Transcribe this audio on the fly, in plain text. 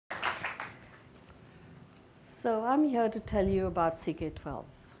So I'm here to tell you about CK-12.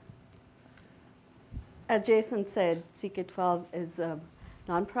 As Jason said, CK-12 is a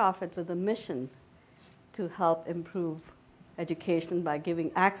nonprofit with a mission to help improve education by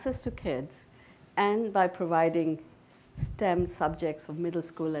giving access to kids and by providing STEM subjects for middle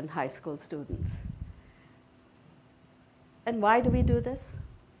school and high school students. And why do we do this?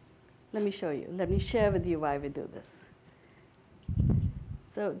 Let me show you. Let me share with you why we do this.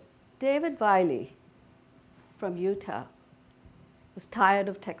 So David Wiley from Utah was tired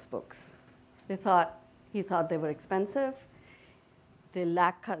of textbooks. He thought they were expensive. They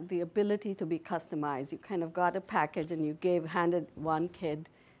lack the ability to be customized. You kind of got a package and you handed one kid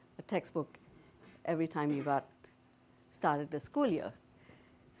a textbook every time you started the school year.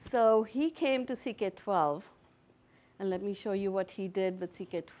 So he came to CK-12, and let me show you what he did with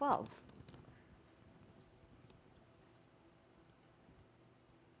CK-12.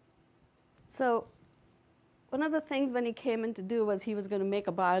 So one of the things when he came in to do was he was going to make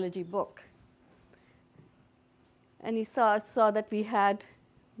a biology book. And he saw that we had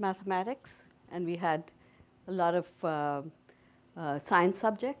mathematics, and we had a lot of science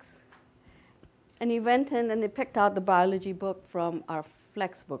subjects. And he went in and he picked out the biology book from our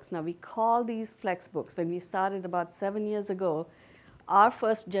flex books. Now, we call these flex books. When we started about 7 years ago, our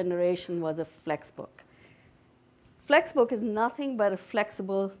first generation was a flex book. Flex book is nothing but a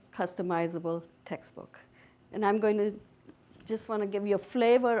flexible, customizable textbook. And I'm going to just want to give you a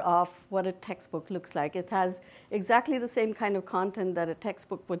flavor of what a textbook looks like. It has exactly the same kind of content that a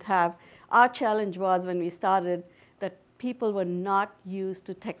textbook would have. Our challenge was when we started that people were not used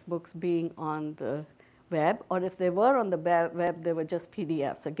to textbooks being on the web, or if they were on the web, they were just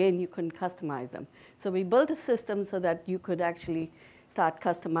PDFs. Again, you couldn't customize them. So we built a system so that you could actually start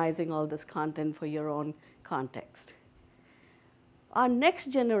customizing all this content for your own context. Our next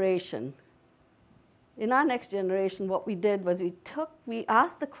generation, in our next generation, what we did was we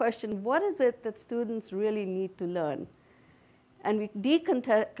asked the question, what is it that students really need to learn? And we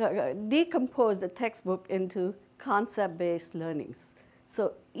decomposed the textbook into concept-based learnings.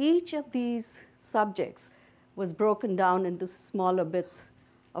 So each of these subjects was broken down into smaller bits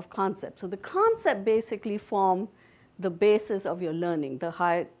of concepts. So the concept basically formed the basis of your learning,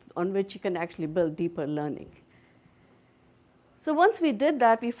 on which you can actually build deeper learning. So once we did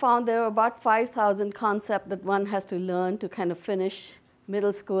that, we found there were about 5,000 concepts that one has to learn to kind of finish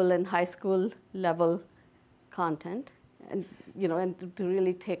middle school and high school level content, and to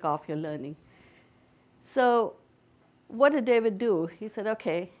really take off your learning. So what did David do? He said,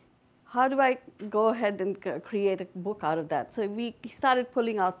 okay, how do I go ahead and create a book out of that? So he started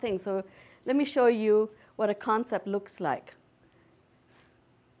pulling out things. So let me show you what a concept looks like.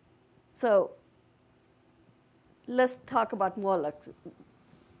 So let's talk about mollusks.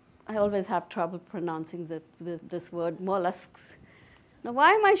 I always have trouble pronouncing this word, mollusks. Now,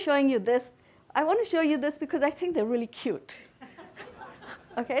 why am I showing you this? I want to show you this because I think they're really cute.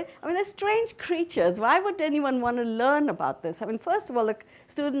 Okay? I mean, they're strange creatures. Why would anyone want to learn about this? I mean, first of all, a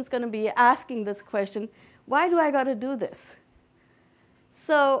student's going to be asking this question, why do I got to do this?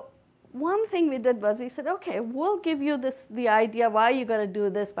 So one thing we did was we said, okay, we'll give you the idea why you got to do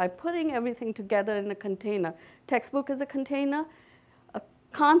this by putting everything together in a container. Textbook is a container. A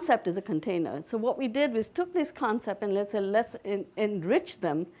concept is a container. So what we did was took this concept and let's enrich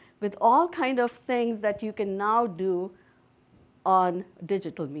them with all kind of things that you can now do on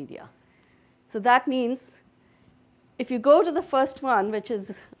digital media. So that means if you go to the first one, which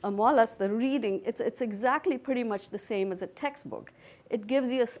is a mollusk, the reading, it's exactly pretty much the same as a textbook. It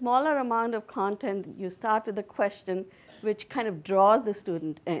gives you a smaller amount of content. You start with a question which kind of draws the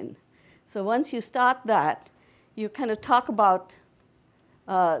student in. So once you start that, you kind of talk about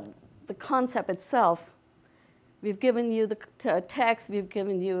the concept itself. We've given you the text. We've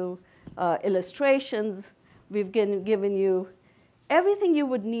given you illustrations. We've given you everything you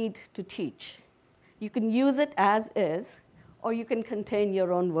would need to teach. You can use it as is, or you can contain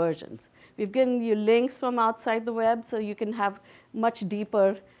your own versions. We've given you links from outside the web, so you can have much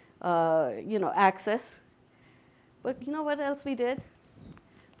deeper access. But you know what else we did?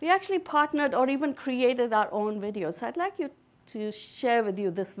 We actually partnered or even created our own videos. So I'd like you to share with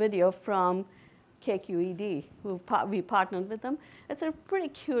you this video from KQED, we partnered with them. It's a pretty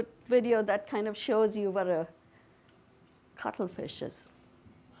cute video that kind of shows you what a cuttlefish is.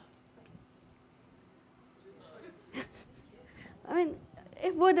 I mean,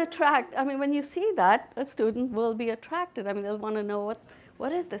 it would attract. I mean, when you see that, a student will be attracted. I mean, they'll want to know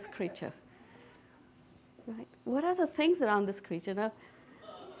what is this creature? Right? What are the things around this creature? Now,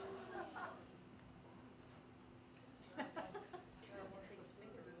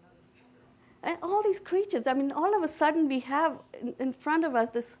 all these creatures. I mean, all of a sudden we have in front of us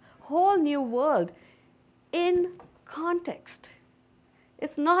this whole new world in context.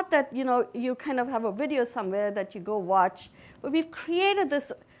 It's not that, you know, you kind of have a video somewhere that you go watch, but we've created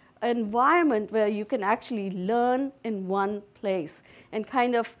this environment where you can actually learn in one place and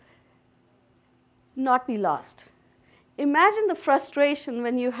kind of not be lost. Imagine the frustration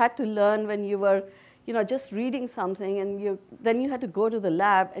when you had to learn when you were, you know, just reading something and then you had to go to the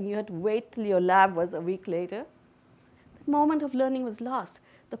lab and you had to wait till your lab was a week later. The moment of learning was lost.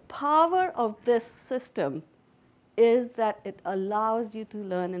 The power of this system is that it allows you to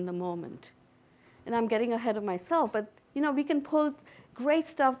learn in the moment. And I'm getting ahead of myself, but you know, we can pull great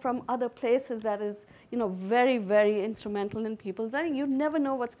stuff from other places that is, you know, very, very instrumental in people's learning. You never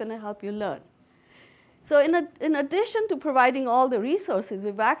know what's going to help you learn. So in addition to providing all the resources,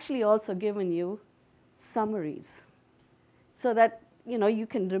 we've actually also given you summaries so that, you know, you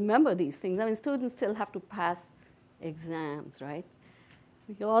can remember these things. I mean, students still have to pass exams, right?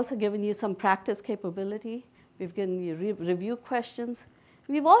 We've also given you some practice capability. We've given you review questions.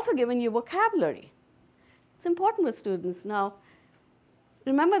 We've also given you vocabulary. It's important with students. Now,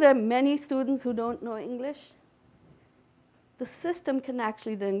 remember there are many students who don't know English? The system can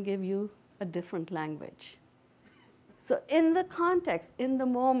actually then give you a different language. So in the context, in the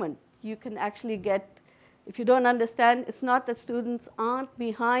moment, you can actually get, if you don't understand, it's not that students aren't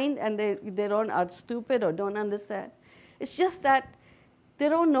behind and are stupid or don't understand. It's just that they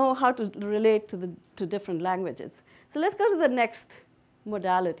don't know how to relate to different languages. So let's go to the next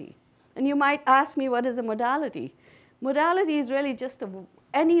modality. And you might ask me, what is a modality? Modality is really just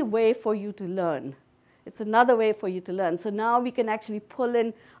any way for you to learn. It's another way for you to learn. So now we can actually pull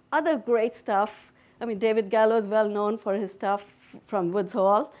in other great stuff. I mean, David Gallo is well known for his stuff from Woods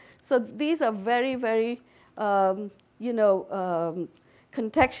Hole. So these are very, very,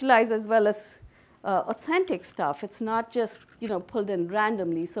 contextualized as well as authentic stuff. It's not just, you know, pulled in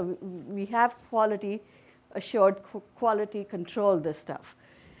randomly. So we have quality assured, quality controlled this stuff.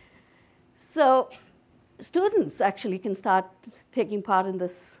 So students actually can start taking part in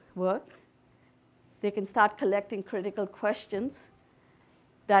this work. They can start collecting critical questions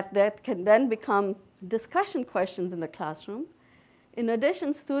that can then become discussion questions in the classroom. In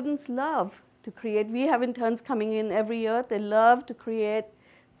addition, students love to create. We have interns coming in every year. They love to create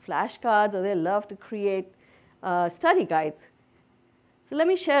flashcards or they love to create study guides. So let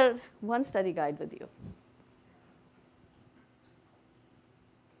me share one study guide with you.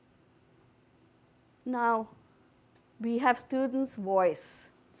 Now, we have students' voice,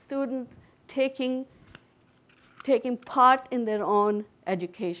 students taking part in their own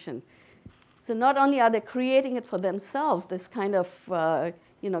education. So not only are they creating it for themselves, this kind of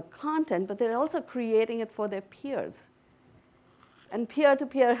content, but they're also creating it for their peers. And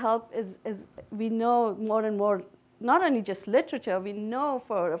peer-to-peer help is, we know more and more, not only just literature, we know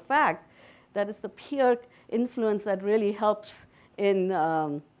for a fact that it's the peer influence that really helps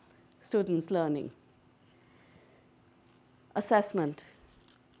in students' learning. Assessment.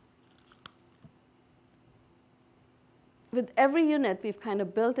 With every unit, we've kind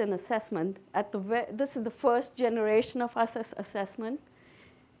of built an assessment. This is the first generation of assessment.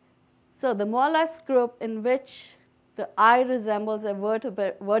 So the mollusk group in which the eye resembles a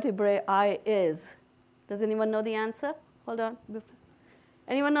vertebrate eye is. Does anyone know the answer? Hold on.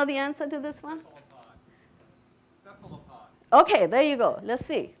 Anyone know the answer to this one? Cephalopod. Okay, there you go. Let's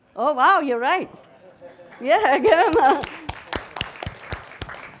see. Oh, wow, you're right. Yeah, give him a.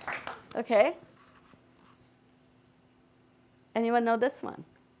 Okay. Anyone know this one?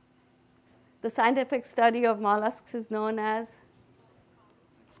 The scientific study of mollusks is known as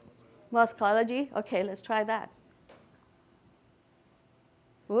molluscology. Okay, let's try that.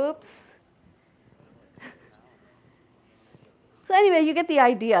 Whoops. So anyway, you get the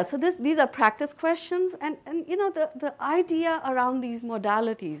idea. So these are practice questions. And you know, the idea around these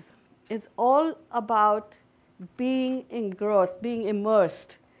modalities is all about being engrossed, being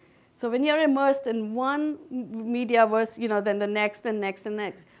immersed. So when you're immersed in one media verse, you know, then the next and next and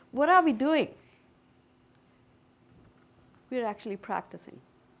next, what are we doing? We're actually practicing,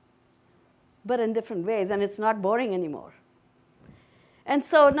 but in different ways, and it's not boring anymore. And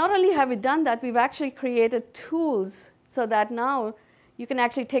so not only have we done that, we've actually created tools so that now you can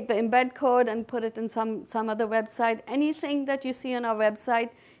actually take the embed code and put it in some other website. Anything that you see on our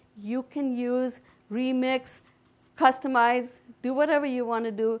website, you can use, remix, customize, do whatever you want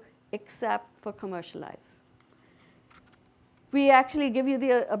to do, except for commercialize. We actually give you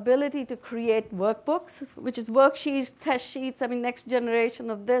the ability to create workbooks, which is worksheets, test sheets. I mean, next generation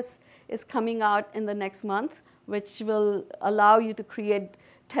of this is coming out in the next month, which will allow you to create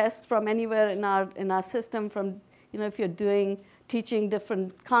tests from anywhere in our system. From, if you're teaching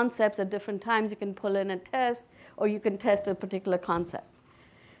different concepts at different times, you can pull in a test, or you can test a particular concept.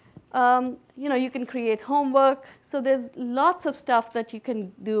 You can create homework. So there's lots of stuff that you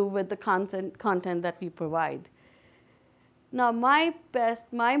can do with the content that we provide. Now, my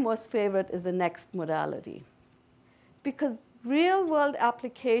most favorite is the next modality, because real-world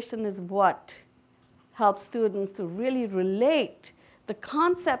application is what helps students to really relate the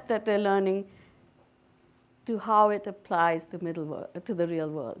concept that they're learning to how it applies to the real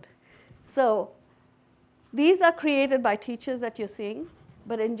world. So these are created by teachers that you're seeing.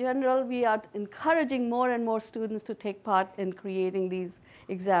 But in general, we are encouraging more and more students to take part in creating these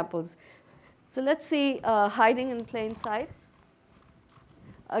examples. So let's see hiding in plain sight.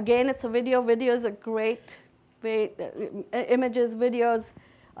 Again, it's a video. Video is a great way. Images, videos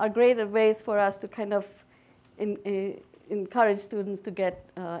are great ways for us to kind of encourage students to get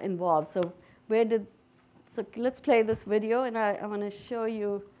involved. So let's play this video, and I want to show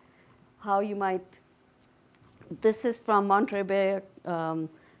you how you might. This is from Monterey Bay, I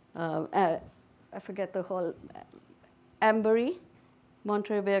forget the whole, Ambery,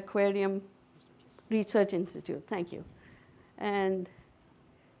 Monterey Bay Aquarium Research Institute. Thank you. And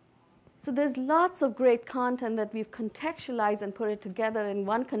so there's lots of great content that we've contextualized and put it together in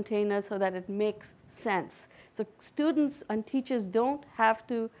one container so that it makes sense. So students and teachers don't have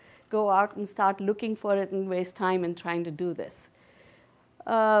to go out and start looking for it and waste time in trying to do this.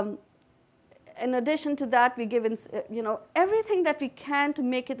 In addition to that, we give everything that we can to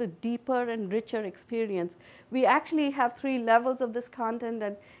make it a deeper and richer experience. We actually have 3 levels of this content.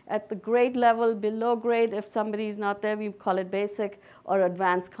 And at the grade level, below grade, if somebody is not there, we call it basic or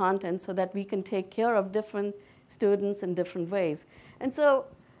advanced content, so that we can take care of different students in different ways. And so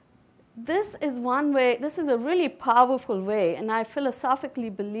this is one way. This is a really powerful way. And I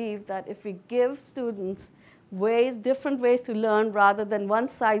philosophically believe that if we give students different ways to learn rather than one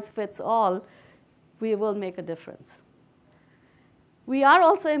size fits all, we will make a difference. We are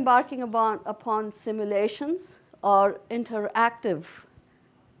also embarking upon simulations or interactive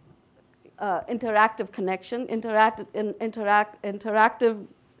connection, interactive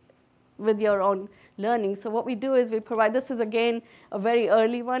with your own learning. So what we do is we provide, this is again a very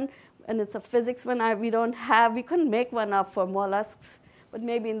early one, and it's a physics one. We couldn't make one up for mollusks, but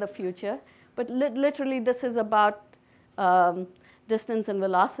maybe in the future. But literally this is about distance and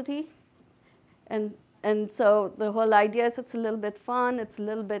velocity. And so the whole idea is it's a little bit fun, it's a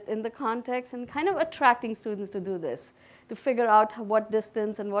little bit in the context, and kind of attracting students to do this, to figure out what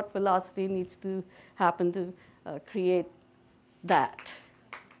distance and what velocity needs to happen to create that.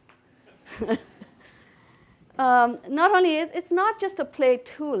 Not only it's not just a play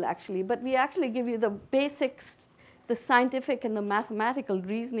tool, actually, but we actually give you the basics, the scientific and the mathematical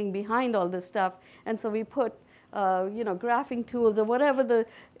reasoning behind all this stuff. And so we put graphing tools or whatever the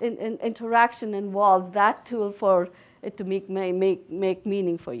interaction involves, that tool for it to make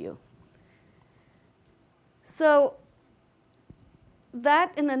meaning for you. So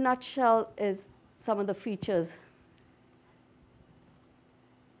that, in a nutshell, is some of the features.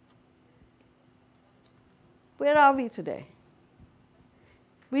 Where are we today?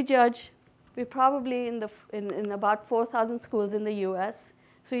 We judge. We're probably in about 4,000 schools in the US,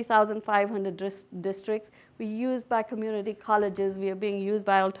 3,500 districts. We're used by community colleges. We are being used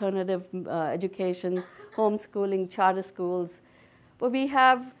by alternative education, homeschooling, charter schools. But we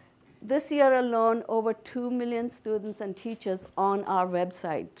have, this year alone, over 2 million students and teachers on our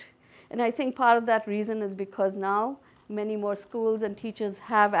website. And I think part of that reason is because now many more schools and teachers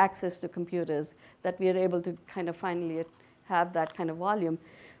have access to computers, that we are able to kind of finally have that kind of volume.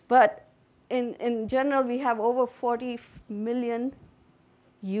 But in general, we have over 40 million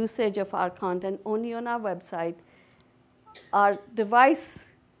usage of our content only on our website. Our device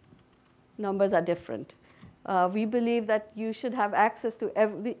numbers are different. We believe that you should have access to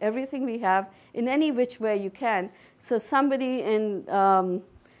everything we have in any which way you can. So somebody in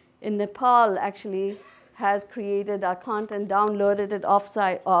Nepal actually has created our content, downloaded it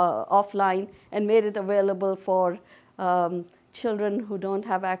offline, and made it available for children who don't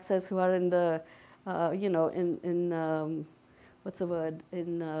have access, who are in the, what's the word,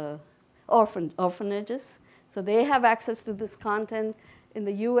 in orphanages. So they have access to this content. In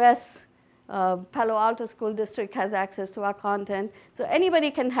the US, Palo Alto School District has access to our content. So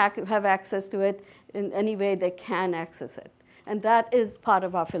anybody can have access to it in any way they can access it. And that is part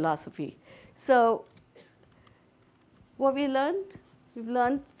of our philosophy. So what we've learned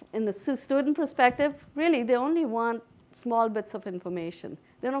in the student perspective, really they only want small bits of information.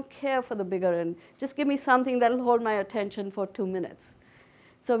 They don't care for the bigger end. Just give me something that'll hold my attention for 2 minutes.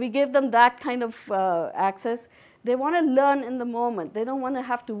 So we give them that kind of access. They want to learn in the moment. They don't want to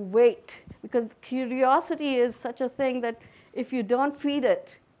have to wait, because curiosity is such a thing that if you don't feed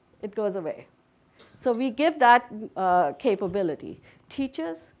it, it goes away. So we give that capability.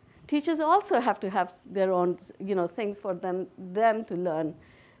 Teachers also have to have their own, things for them to learn.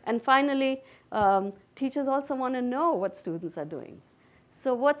 And finally, teachers also want to know what students are doing.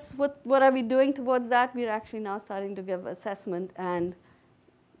 So what are we doing towards that? We're actually now starting to give assessment and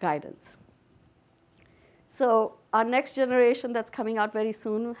guidance. So our next generation that's coming out very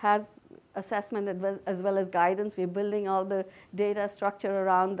soon has assessment as well as guidance. We're building all the data structure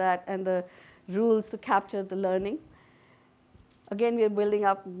around that and the rules to capture the learning. Again, we're building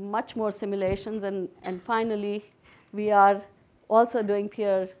up much more simulations. And finally, we are also doing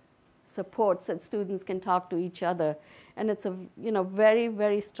peer support so that students can talk to each other. And it's a very,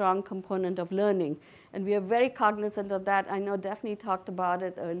 very strong component of learning. And we are very cognizant of that. I know Daphne talked about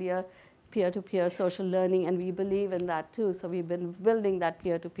it earlier, peer-to-peer social learning, and we believe in that too. So we've been building that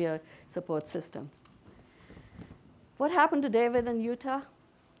peer-to-peer support system. What happened to David in Utah?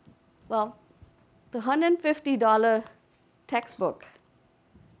 Well, the $150 textbook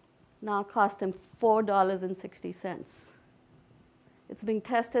now cost him $4.60. It's been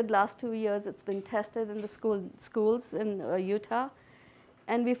tested last 2 years. It's been tested in the schools in Utah.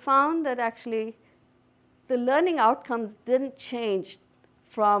 And we found that actually the learning outcomes didn't change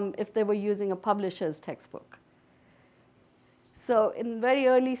from if they were using a publisher's textbook. So in very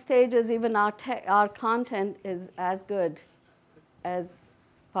early stages, even our content is as good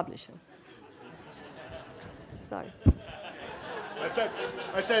as publishers. Sorry. I said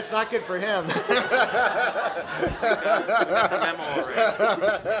it's not good for him. Got the memo already.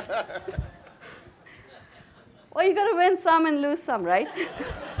 Well, you got to win some and lose some, right?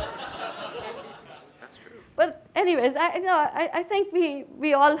 That's true. But anyways, I think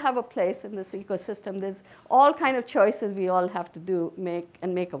we all have a place in this ecosystem. There's all kind of choices we all have to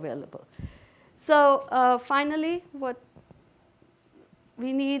make available. So finally, what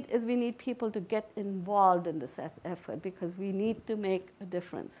we need people to get involved in this effort, because we need to make a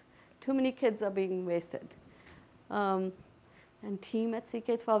difference. Too many kids are being wasted. And team at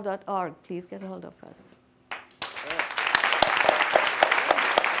CK-12.org, please get a hold of us.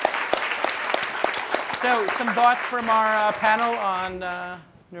 So some thoughts from our panel on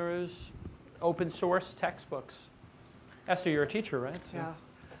Nuru's open source textbooks. Esther, you're a teacher, right? So Yeah.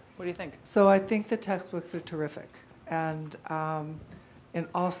 what do you think? So I think the textbooks are terrific, and in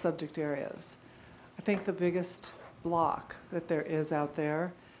all subject areas. I think the biggest block that there is out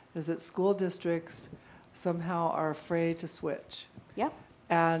there is that school districts somehow are afraid to switch. Yep.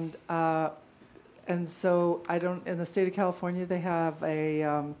 And so in the state of California, they have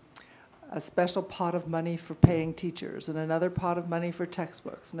a special pot of money for paying teachers, and another pot of money for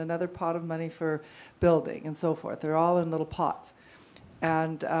textbooks, and another pot of money for building, and so forth. They're all in little pots.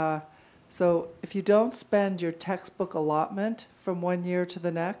 And so if you don't spend your textbook allotment from one year to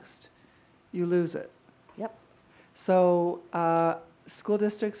the next, you lose it. Yep. So school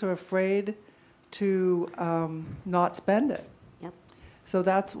districts are afraid to not spend it. Yep. So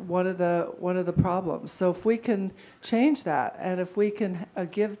that's one of the problems. So if we can change that, and if we can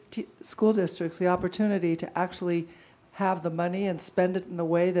give school districts the opportunity to actually have the money and spend it in the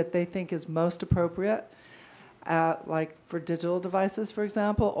way that they think is most appropriate, like for digital devices, for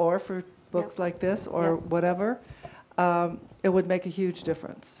example, or for books like this, or whatever, it would make a huge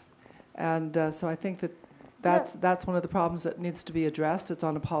difference. And so I think that's one of the problems that needs to be addressed. It's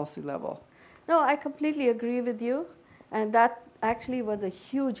on a policy level. No, I completely agree with you. And that actually was a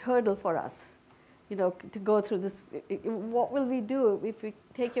huge hurdle for us, to go through this. What will we do if we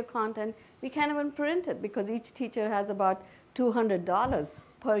take your content? We can't even print it, because each teacher has about $200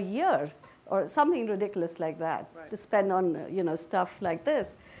 per year or something ridiculous like that to spend on stuff like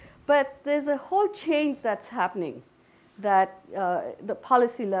this. But there's a whole change that's happening, that the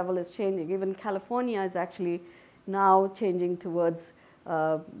policy level is changing. Even California is actually now changing towards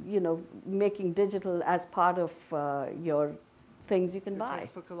making digital as part of your things you can buy.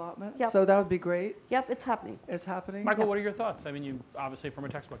 Textbook allotment. Yep. So that would be great. Yep, it's happening. It's happening. Michael, what are your thoughts? I mean, you obviously from a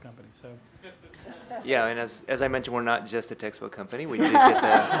textbook company, so. Yeah, and as I mentioned, we're not just a textbook company. We did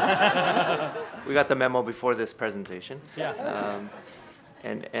get we got the memo before this presentation. Yeah.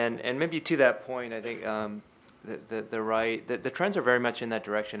 And maybe to that point, I think the trends are very much in that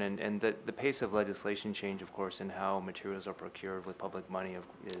direction, and the pace of legislation change, of course, and how materials are procured with public money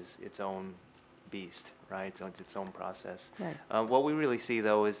is its own beast, right? So it's its own process. Right. What we really see,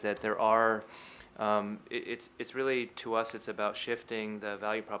 though, is that there are It's really, to us, it's about shifting the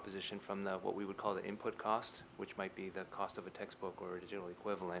value proposition from what we would call the input cost, which might be the cost of a textbook or a digital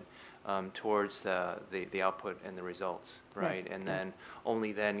equivalent, towards the output and the results, right? And then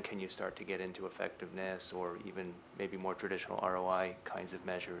only then can you start to get into effectiveness or even maybe more traditional ROI kinds of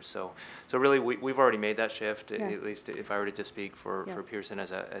measures. So really, we've already made that shift. At least if I were to just speak for Pearson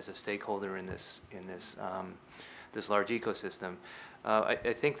as a stakeholder in this this large ecosystem. I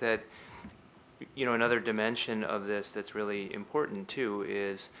think that, you know, another dimension of this that's really important too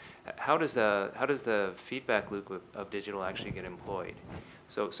is how does the feedback loop of digital actually get employed?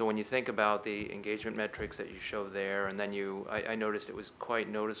 So when you think about the engagement metrics that you show there, and then I noticed it was quite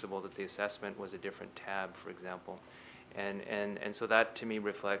noticeable that the assessment was a different tab, for example. And so that to me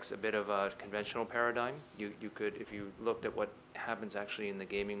reflects a bit of a conventional paradigm. You could, if you looked at what happens actually in the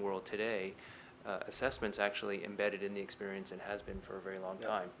gaming world today, assessment's actually embedded in the experience and has been for a very long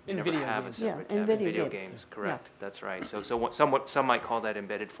time. In You never video have games. a separate In tab video games. games. Correct. That's right. So what, some might call that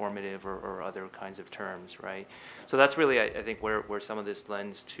embedded formative or other kinds of terms, right? So that's really, I think, where some of this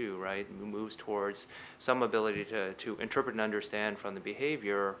lends to, right? Moves towards some ability to interpret and understand from the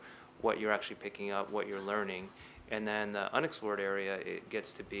behavior what you're actually picking up, what you're learning. And then the unexplored area, it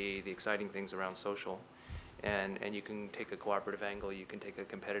gets to be the exciting things around social. And you can take a cooperative angle, you can take a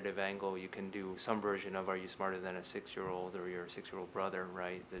competitive angle, you can do some version of, are you smarter than a 6-year-old or your 6-year-old brother,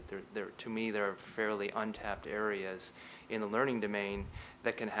 right? To me, there are fairly untapped areas in the learning domain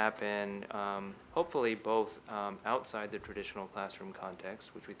that can happen, hopefully both outside the traditional classroom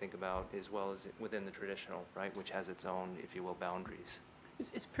context, which we think about, as well as within the traditional, right, which has its own, if you will, boundaries.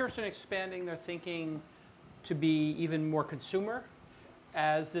 Is Pearson expanding their thinking to be even more consumer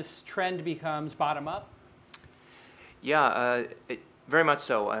as this trend becomes bottom-up? Yeah, very much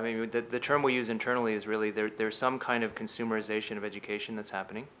so. I mean, the term we use internally is really there's some kind of consumerization of education that's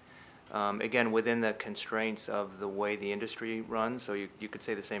happening. Again, within the constraints of the way the industry runs, so you could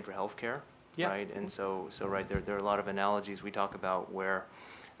say the same for healthcare, right? And so right, there are a lot of analogies we talk about where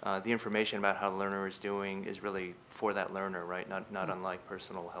the information about how the learner is doing is really for that learner, right? Not unlike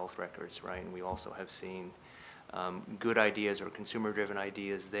personal health records, right? And we also have seen good ideas or consumer-driven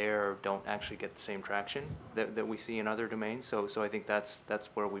ideas there don't actually get the same traction that we see in other domains. So I think that's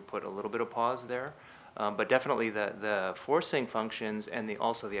where we put a little bit of pause there. But definitely the forcing functions and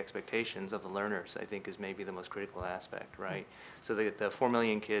also the expectations of the learners, I think, is maybe the most critical aspect, right? So the 4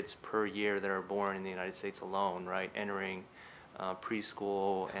 million kids per year that are born in the United States alone, right, entering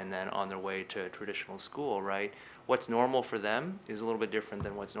preschool and then on their way to traditional school, right? What's normal for them is a little bit different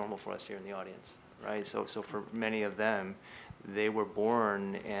than what's normal for us here in the audience. Right, so for many of them, they were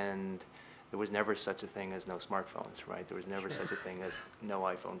born and there was never such a thing as no smartphones, right? There was never such a thing as no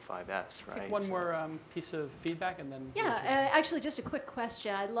iPhone 5S, right? One more piece of feedback and then... Yeah, actually just a quick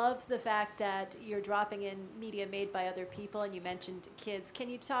question. I love the fact that you're dropping in media made by other people and you mentioned kids. Can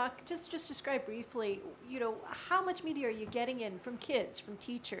you talk, just describe briefly, you know, how much media are you getting in from kids, from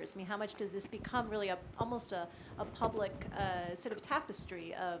teachers? I mean, how much does this become really almost a public sort of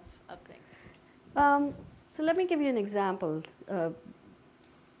tapestry of things? So let me give you an example.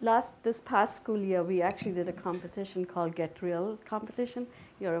 This past school year, we actually did a competition called Get Real competition.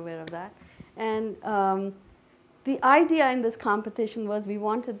 You're aware of that. And the idea in this competition was we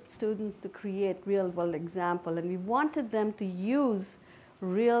wanted students to create real-world example, and we wanted them to use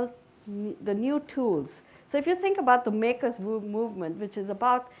the new tools. So if you think about the Makers movement, which is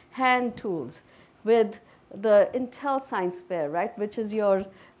about hand tools, with the Intel Science Fair, right, which is your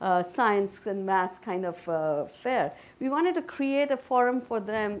science and math kind of fair. We wanted to create a forum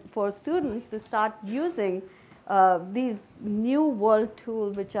for students to start using these new world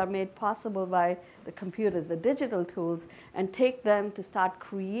tools which are made possible by the computers, the digital tools, and take them to start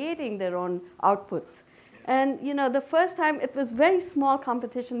creating their own outputs. And you know, the first time it was very small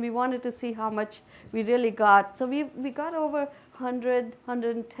competition. We wanted to see how much we really got. So we got over 100,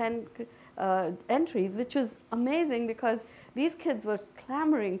 110 entries, which was amazing because these kids were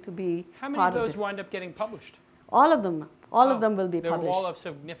clamoring to be How many part of those it. wind up getting published? All of them. All of them will be They published. were all of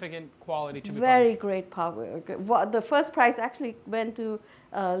significant quality to be Very published. great power. The first prize actually went to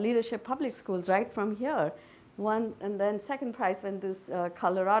Leadership Public Schools right from here. And then second prize went to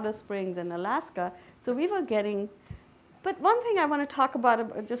Colorado Springs and Alaska. So we were getting, but one thing I want to talk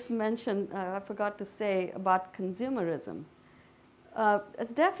about, I just mentioned, I forgot to say about consumerism.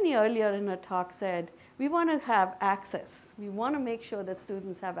 As Daphne earlier in her talk said, we want to have access. We want to make sure that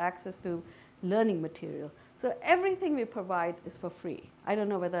students have access to learning material. So everything we provide is for free. I don't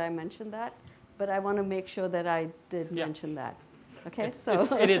know whether I mentioned that, but I want to make sure that I did mention that. Okay,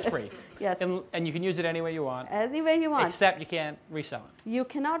 It is free. Yes. And you can use it any way you want. Any way you want. Except you can't resell it. You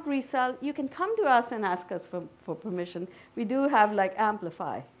cannot resell. You can come to us and ask us for permission. We do have like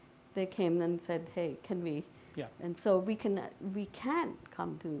Amplify. They came and said, hey, can we? Yeah. And so we can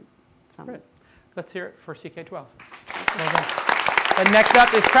come to some. Great. Let's hear it for CK-12. Well done. And next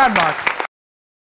up is Proudmark.